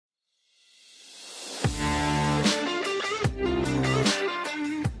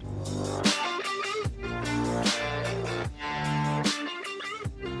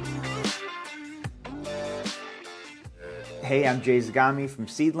I'm Jay Zagami from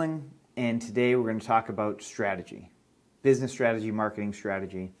Seedling, and today we're going to talk about strategy. Business strategy, marketing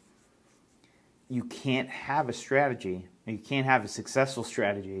strategy. You can't have a strategy, you can't have a successful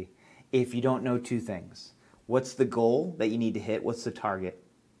strategy if you don't know two things. What's the goal that you need to hit? What's the target?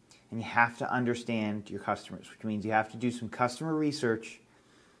 And you have to understand your customers, which means you have to do some customer research,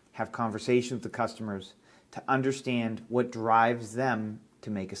 have conversations with the customers to understand what drives them to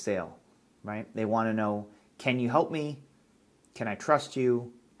make a sale, right? They want to know, can you help me? Can I trust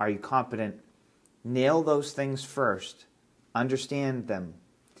you? Are you competent? Nail those things first. Understand them.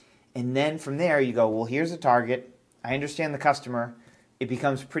 And then from there you go, well, here's the target. I understand the customer. It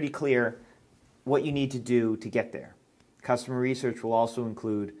becomes pretty clear what you need to do to get there. Customer research will also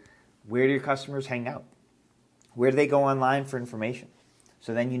include, where do your customers hang out? Where do they go online for information?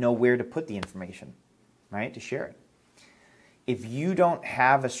 So then you know where to put the information, right, to share it. If you don't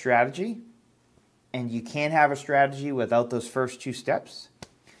have a strategy, and you can't have a strategy without those first two steps,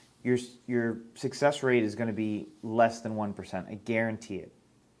 your success rate is going to be less than 1%. I guarantee it.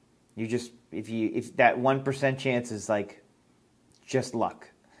 If that 1% chance is like just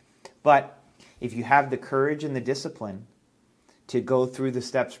luck. But if you have the courage and the discipline to go through the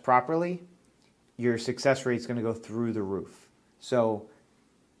steps properly, your success rate is going to go through the roof. So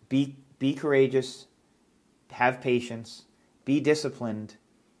be courageous, have patience, be disciplined,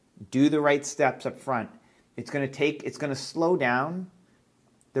 do the right steps up front. It's going to slow down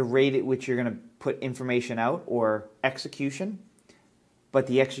the rate at which you're going to put information out or execution, but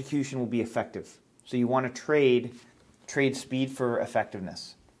the execution will be effective. So you want to trade speed for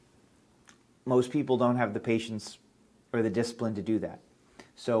effectiveness. Most people don't have the patience or the discipline to do that.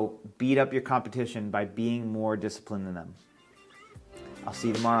 So beat up your competition by being more disciplined than them. I'll see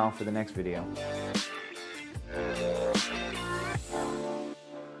you tomorrow for the next video.